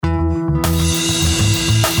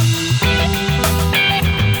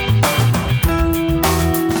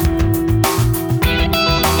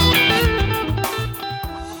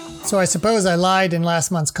So I suppose I lied in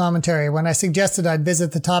last month's commentary when I suggested I'd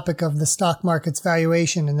visit the topic of the stock market's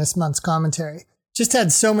valuation in this month's commentary. Just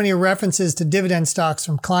had so many references to dividend stocks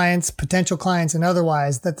from clients, potential clients, and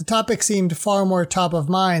otherwise that the topic seemed far more top of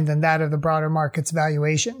mind than that of the broader market's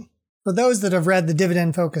valuation. For those that have read the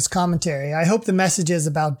dividend-focused commentary, I hope the messages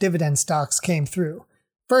about dividend stocks came through.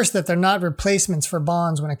 First, that they're not replacements for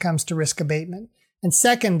bonds when it comes to risk abatement. And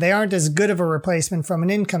second, they aren't as good of a replacement from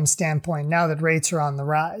an income standpoint now that rates are on the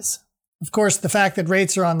rise. Of course, the fact that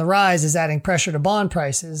rates are on the rise is adding pressure to bond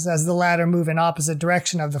prices, as the latter move in opposite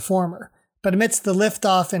direction of the former. But amidst the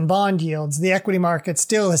liftoff in bond yields, the equity market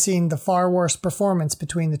still has seen the far worse performance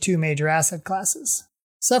between the two major asset classes.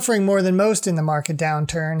 Suffering more than most in the market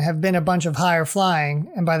downturn have been a bunch of higher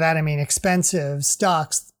flying, and by that I mean expensive,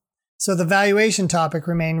 stocks, so the valuation topic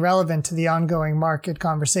remained relevant to the ongoing market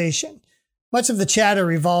conversation. Much of the chatter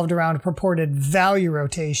revolved around a purported value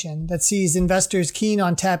rotation that sees investors keen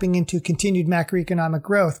on tapping into continued macroeconomic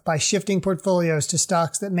growth by shifting portfolios to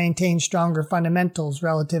stocks that maintain stronger fundamentals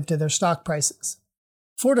relative to their stock prices.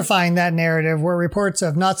 Fortifying that narrative were reports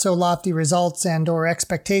of not-so-lofty results and/or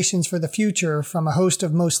expectations for the future from a host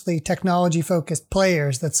of mostly technology-focused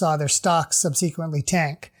players that saw their stocks subsequently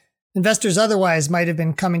tank. Investors otherwise might have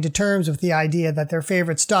been coming to terms with the idea that their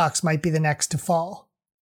favorite stocks might be the next to fall.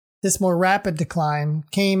 This more rapid decline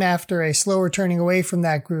came after a slower turning away from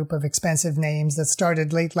that group of expensive names that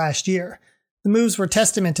started late last year. The moves were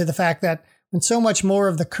testament to the fact that when so much more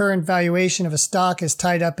of the current valuation of a stock is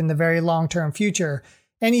tied up in the very long-term future,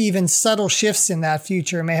 any even subtle shifts in that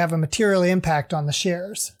future may have a material impact on the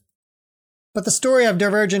shares. But the story of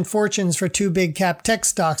divergent fortunes for two big cap tech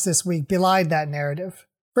stocks this week belied that narrative.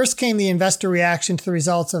 First came the investor reaction to the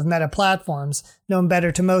results of Meta Platforms, known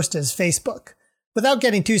better to most as Facebook. Without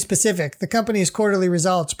getting too specific, the company's quarterly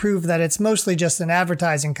results prove that it's mostly just an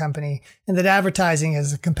advertising company and that advertising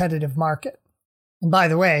is a competitive market. And by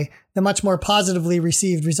the way, the much more positively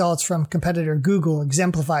received results from competitor Google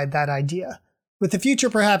exemplified that idea. With the future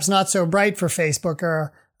perhaps not so bright for Facebook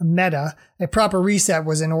or Meta, a proper reset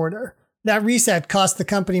was in order. That reset cost the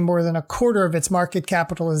company more than a quarter of its market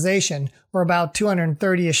capitalization, or about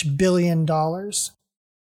 $230-ish billion.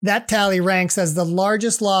 That tally ranks as the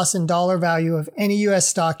largest loss in dollar value of any U.S.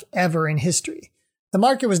 stock ever in history. The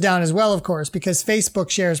market was down as well, of course, because Facebook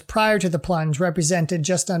shares prior to the plunge represented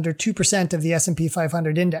just under 2% of the S&P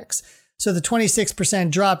 500 index, so the 26%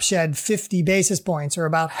 drop shed 50 basis points, or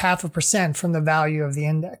about 0.5% from the value of the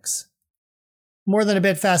index. More than a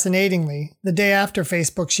bit fascinatingly, the day after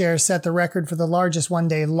Facebook shares set the record for the largest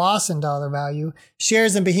one-day loss in dollar value,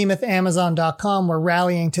 shares in behemoth Amazon.com were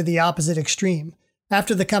rallying to the opposite extreme.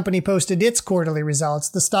 After the company posted its quarterly results,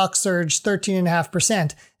 the stock surged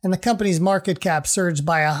 13.5%, and the company's market cap surged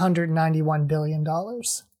by $191 billion.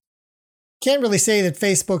 Can't really say that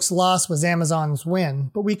Facebook's loss was Amazon's win,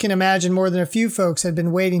 but we can imagine more than a few folks had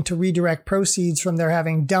been waiting to redirect proceeds from their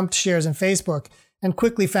having dumped shares in Facebook and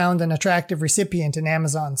quickly found an attractive recipient in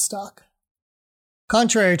Amazon stock.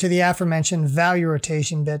 Contrary to the aforementioned value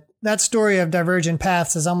rotation bit, that story of divergent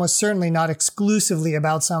paths is almost certainly not exclusively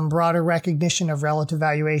about some broader recognition of relative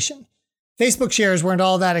valuation. Facebook shares weren't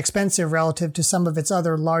all that expensive relative to some of its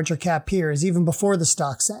other larger cap peers even before the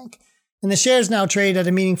stock sank, and the shares now trade at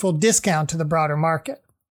a meaningful discount to the broader market.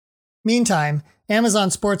 Meantime, Amazon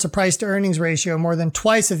sports a price-to-earnings ratio more than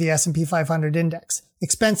twice of the S&P 500 index.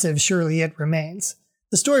 Expensive, surely it remains.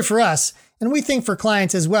 The story for us, and we think for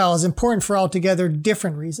clients as well, is important for altogether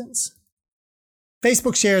different reasons.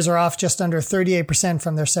 Facebook shares are off just under 38%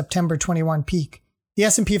 from their September 21 peak. The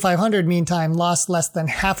S&P 500, meantime, lost less than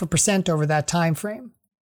 0.5% over that time frame.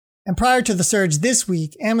 And prior to the surge this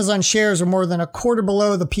week, Amazon shares were more than a quarter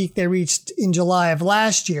below the peak they reached in July of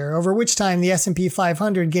last year, over which time the S&P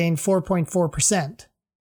 500 gained 4.4%.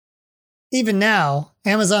 Even now,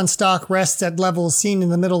 Amazon stock rests at levels seen in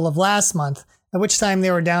the middle of last month, at which time they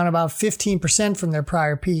were down about 15% from their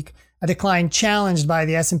prior peak, a decline challenged by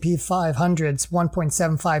the S&P 500's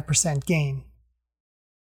 1.75% gain.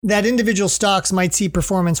 That individual stocks might see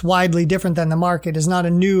performance widely different than the market is not a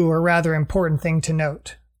new or rather important thing to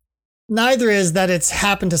note. Neither is that it's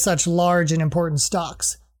happened to such large and important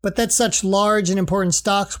stocks, but that such large and important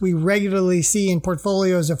stocks we regularly see in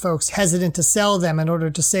portfolios of folks hesitant to sell them in order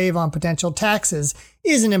to save on potential taxes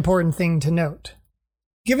is an important thing to note.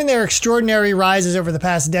 Given their extraordinary rises over the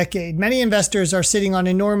past decade, many investors are sitting on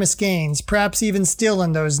enormous gains, perhaps even still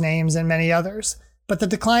in those names and many others. But the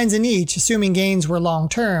declines in each, assuming gains were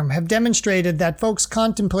long-term, have demonstrated that folks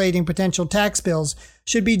contemplating potential tax bills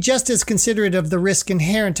should be just as considerate of the risk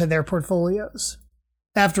inherent to their portfolios.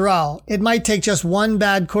 After all, it might take just one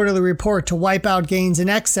bad quarterly report to wipe out gains in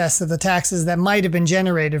excess of the taxes that might have been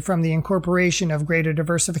generated from the incorporation of greater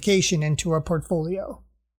diversification into a portfolio.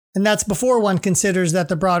 And that's before one considers that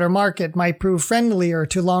the broader market might prove friendlier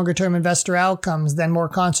to longer-term investor outcomes than more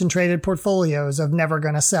concentrated portfolios of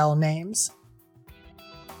never-gonna-sell names.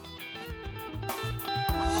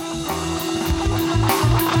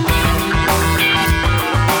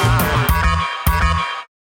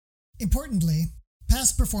 Importantly,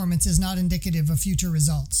 past performance is not indicative of future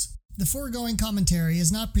results. The foregoing commentary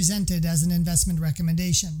is not presented as an investment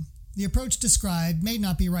recommendation. The approach described may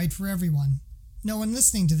not be right for everyone. No one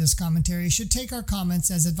listening to this commentary should take our comments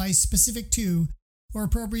as advice specific to or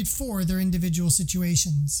appropriate for their individual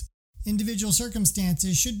situations. Individual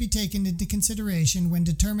circumstances should be taken into consideration when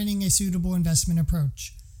determining a suitable investment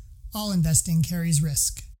approach. All investing carries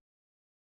risk.